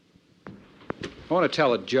I want to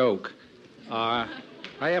tell a joke. I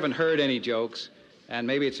haven't heard any jokes, and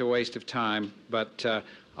maybe it's a waste of time, but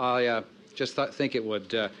I just think it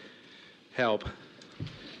would help.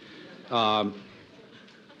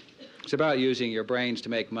 It's about using your brains to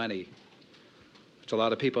make money, which a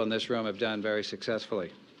lot of people in this room have done very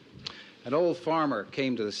successfully. An old farmer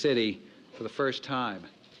came to the city for the first time,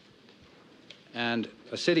 and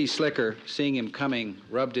a city slicker, seeing him coming,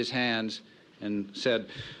 rubbed his hands and said,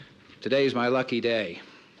 "Today's my lucky day."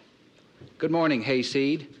 "Good morning,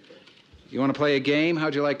 hayseed. You want to play a game?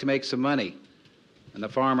 How'd you like to make some money?" And the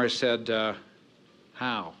farmer said,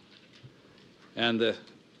 "How?" And the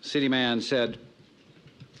city man said,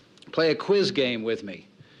 "Play a quiz game with me.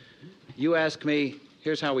 You ask me,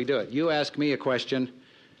 here's how we do it. You ask me a question.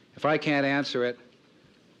 If I can't answer it,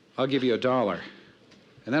 I'll give you $1.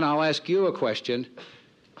 And then I'll ask you a question.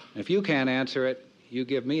 If you can't answer it, you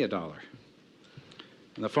give me $1.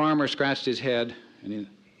 And the farmer scratched his head, and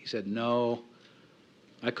he said, "No,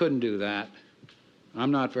 I couldn't do that.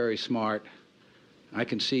 I'm not very smart. I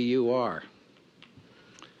can see you are."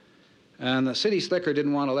 And the city slicker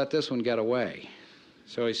didn't want to let this one get away.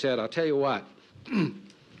 So he said, "I'll tell you what,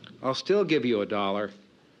 I'll still give you $1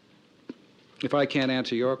 if I can't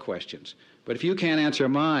answer your questions. But if you can't answer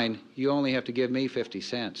mine, you only have to give me 50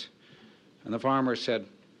 cents. And the farmer said,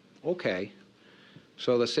 "Okay."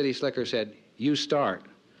 So the city slicker said, "You start."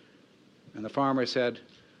 And the farmer said,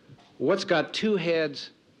 "What's got 2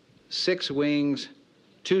 heads, 6 wings,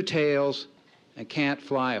 2 tails, and can't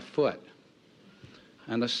fly a foot?"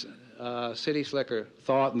 And the city slicker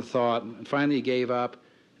thought, and finally he gave up,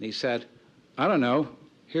 and he said, "I don't know.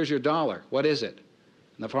 Here's your $1. What is it?"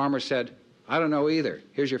 And the farmer said, "I don't know either.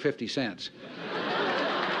 Here's your 50 cents.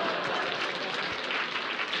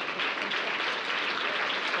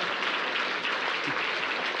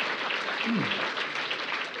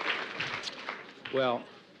 Well,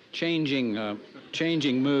 changing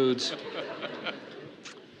moods.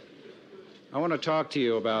 I want to talk to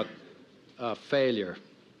you about failure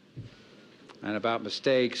and about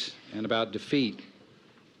mistakes and about defeat.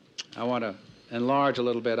 I want to enlarge a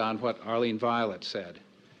little bit on what Arlene Violet said.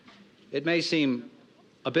 It may seem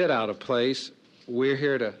a bit out of place. We're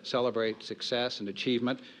here to celebrate success and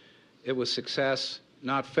achievement. It was success,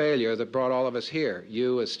 not failure, that brought all of us here,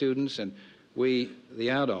 you as students and we, the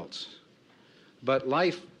adults. But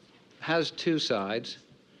life has 2 sides.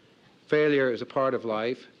 Failure is a part of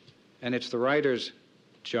life, and it's the writer's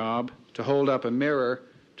job to hold up a mirror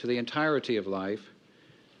to the entirety of life,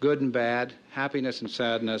 good and bad, happiness and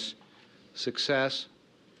sadness, success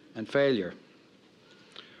and failure.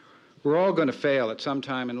 We're all going to fail at some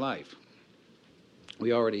time in life.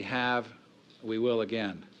 We already have, we will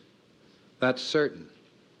again. That's certain.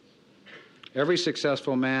 Every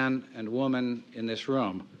successful man and woman in this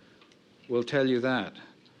room will tell you that.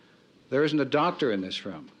 There isn't a doctor in this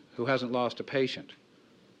room who hasn't lost a patient,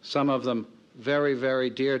 some of them very, very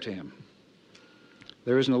dear to him.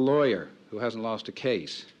 There isn't a lawyer who hasn't lost a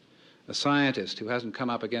case, a scientist who hasn't come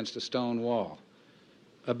up against a stone wall,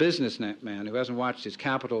 a businessman who hasn't watched his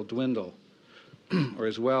capital dwindle or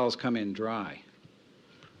his wells come in dry.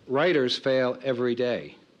 Writers fail every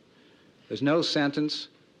day. There's no sentence,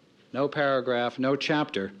 no paragraph, no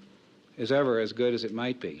chapter is ever as good as it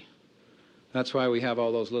might be. That's why we have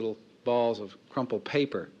all those little balls of crumpled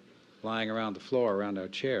paper lying around the floor, around our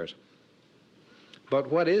chairs.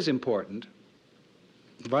 But what is important,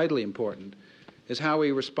 vitally important, is how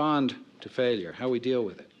we respond to failure, how we deal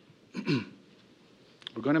with it.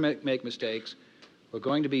 We're going to make mistakes. We're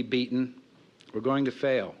going to be beaten. We're going to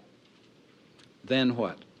fail. Then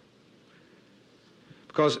what?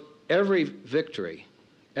 Because every victory,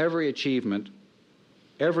 every achievement,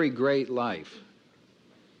 every great life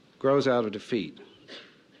grows out of defeat.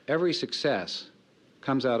 Every success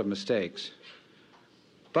comes out of mistakes.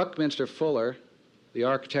 Buckminster Fuller, the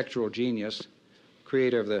architectural genius,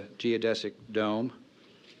 creator of the geodesic dome,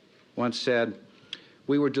 once said,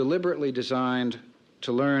 "We were deliberately designed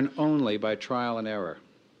to learn only by trial and error.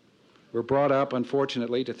 We're brought up,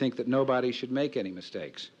 unfortunately, to think that nobody should make any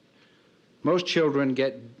mistakes. Most children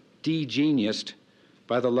get de-geniused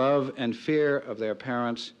by the love and fear of their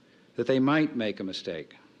parents that they might make a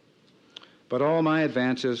mistake. But all my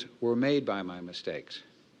advances were made by my mistakes.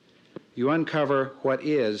 You uncover what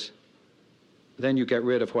is, then you get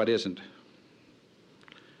rid of what isn't."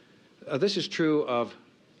 This is true of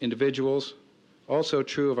individuals, also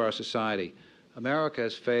true of our society. America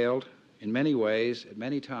has failed in many ways at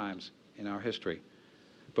many times in our history.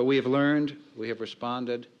 But we have learned, we have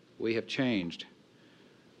responded, we have changed.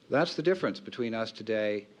 That's the difference between us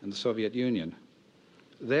today and the Soviet Union.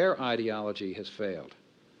 Their ideology has failed.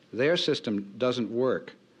 Their system doesn't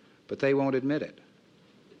work, but they won't admit it.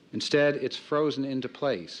 Instead, it's frozen into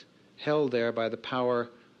place, held there by the power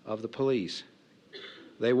of the police.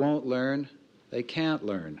 They won't learn, they can't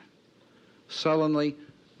learn. Sullenly,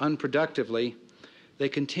 unproductively, they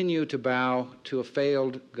continue to bow to a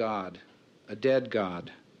failed God, a dead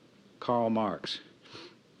God, Karl Marx.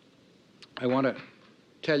 I want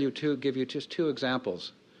to give you just two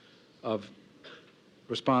examples of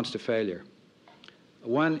response to failure.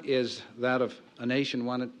 One is that of a nation,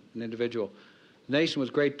 one an individual. The nation was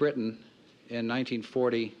Great Britain in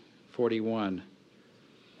 1940-41,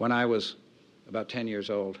 when I was about 10 years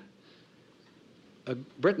old.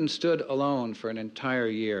 Britain stood alone for an entire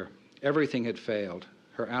year. Everything had failed.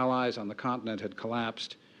 Her allies on the continent had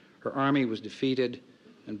collapsed. Her army was defeated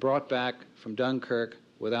and brought back from Dunkirk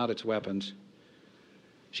without its weapons.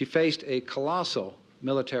 She faced a colossal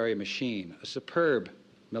military machine, a superb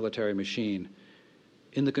military machine,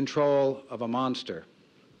 in the control of a monster.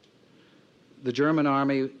 The German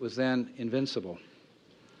army was then invincible.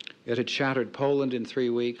 It had shattered Poland in 3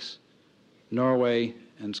 weeks, Norway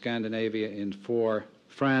and Scandinavia in 4,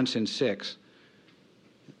 France in 6.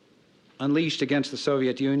 Unleashed against the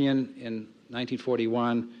Soviet Union in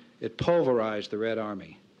 1941, it pulverized the Red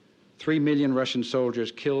Army. 3 million Russian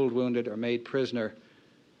soldiers killed, wounded, or made prisoner.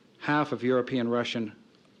 Half of European Russia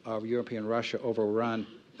overrun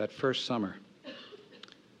that first summer.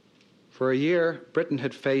 For a year, Britain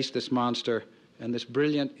had faced this monster and this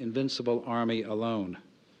brilliant, invincible army alone.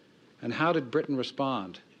 And how did Britain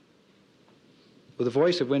respond? With the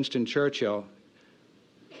voice of Winston Churchill,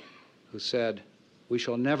 who said, "We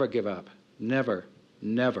shall never give up. Never,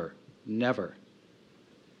 never, never."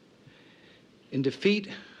 In defeat,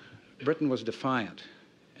 Britain was defiant.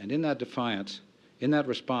 And in that defiance, in that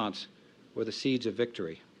response, were the seeds of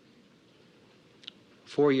victory.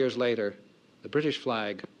 4 years later, the British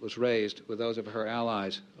flag was raised with those of her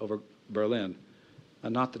allies over Berlin,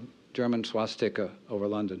 and not the German swastika over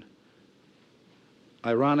London.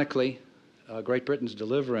 Ironically, Great Britain's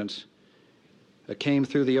deliverance came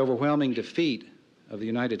through the overwhelming defeat of the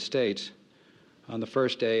United States on the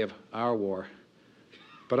first day of our war.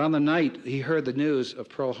 But on the night he heard the news of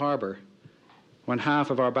Pearl Harbor, when half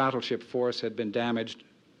of our battleship force had been damaged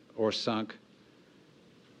or sunk,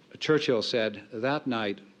 Churchill said, "That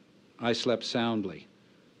night I slept soundly.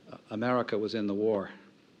 America was in the war."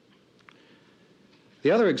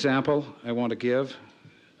 The other example I want to give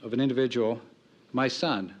of an individual, my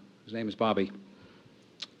son, his name is Bobby.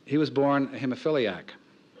 He was born a hemophiliac.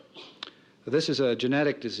 This is a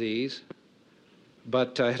genetic disease,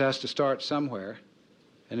 but it has to start somewhere.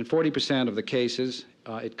 And in 40% of the cases,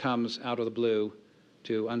 it comes out of the blue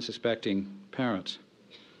to unsuspecting parents.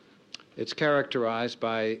 It's characterized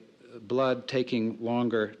by blood taking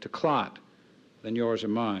longer to clot than yours or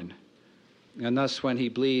mine. And thus, when he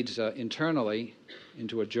bleeds internally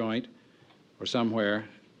into a joint or somewhere,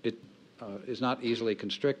 it is not easily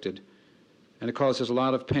constricted. And it causes a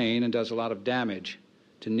lot of pain and does a lot of damage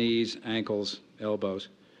to knees, ankles, elbows.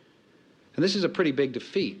 And this is a pretty big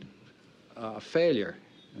defeat, a failure,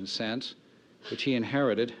 in a sense, which he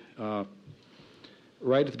inherited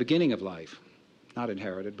right at the beginning of life. Not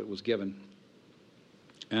inherited, but was given.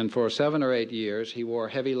 And for 7 or 8 years, he wore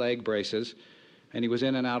heavy leg braces, and he was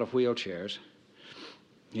in and out of wheelchairs.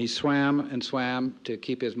 He swam and swam to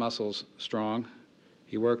keep his muscles strong.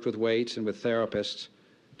 He worked with weights and with therapists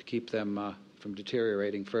to keep them from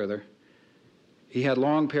deteriorating further. He had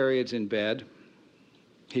long periods in bed.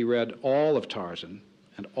 He read all of Tarzan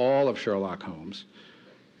and all of Sherlock Holmes.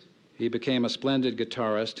 He became a splendid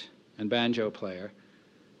guitarist and banjo player.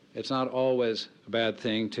 It's not always a bad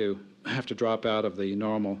thing to have to drop out of the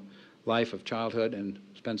normal life of childhood and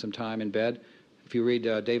spend some time in bed. If you read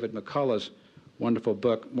David McCullough's wonderful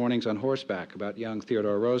book, Mornings on Horseback, about young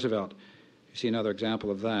Theodore Roosevelt, you see another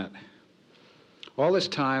example of that. All this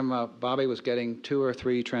time, Bobby was getting 2 or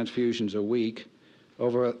 3 transfusions a week.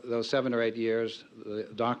 Over those 7 or 8 years, the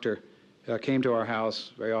doctor came to our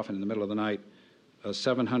house very often in the middle of the night,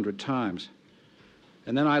 700 times.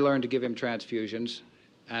 And then I learned to give him transfusions,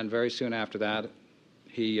 and very soon after that,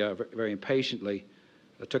 he very impatiently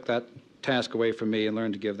took that task away from me and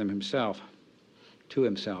learned to give them to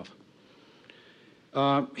himself.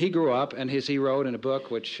 He grew up, and as he wrote in a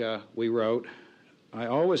book which we wrote, I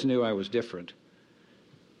always knew I was different.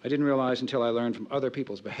 I didn't realize until I learned from other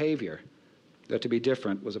people's behavior that to be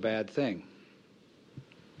different was a bad thing.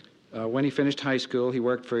 When he finished high school, he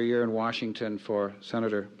worked for a year in Washington for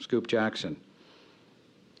Senator Scoop Jackson.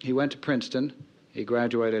 He went to Princeton. He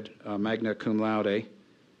graduated magna cum laude.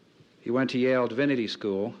 He went to Yale Divinity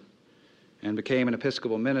School and became an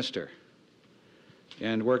Episcopal minister.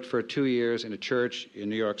 and worked for 2 years in a church in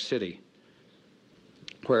New York City,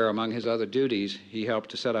 where, among his other duties, he helped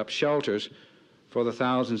to set up shelters for the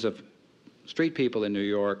thousands of street people in New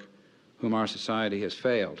York whom our society has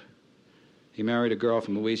failed. He married a girl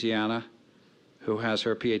from Louisiana who has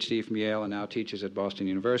her PhD from Yale and now teaches at Boston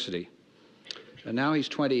University. And now he's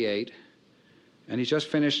 28, and he's just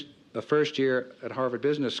finished the first year at Harvard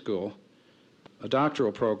Business School, a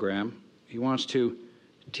doctoral program. He wants to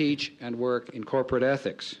teach and work in corporate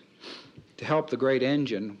ethics to help the great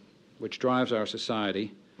engine which drives our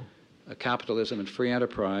society, capitalism and free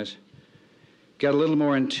enterprise, get a little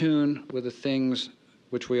more in tune with the things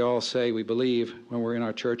which we all say we believe when we're in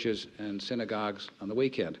our churches and synagogues on the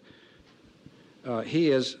weekend. He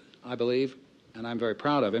is, I believe, and I'm very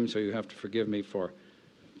proud of him, so you have to forgive me for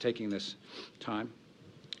taking this time,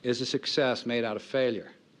 is a success made out of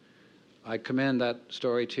failure. I commend that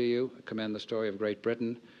story to you. I commend the story of Great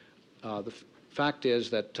Britain. The fact is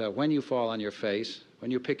that when you fall on your face, when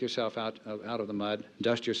you pick yourself out of the mud,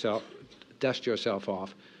 dust yourself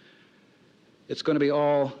off, it's going to be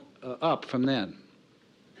all up from then.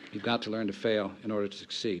 You've got to learn to fail in order to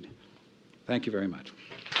succeed. Thank you very much.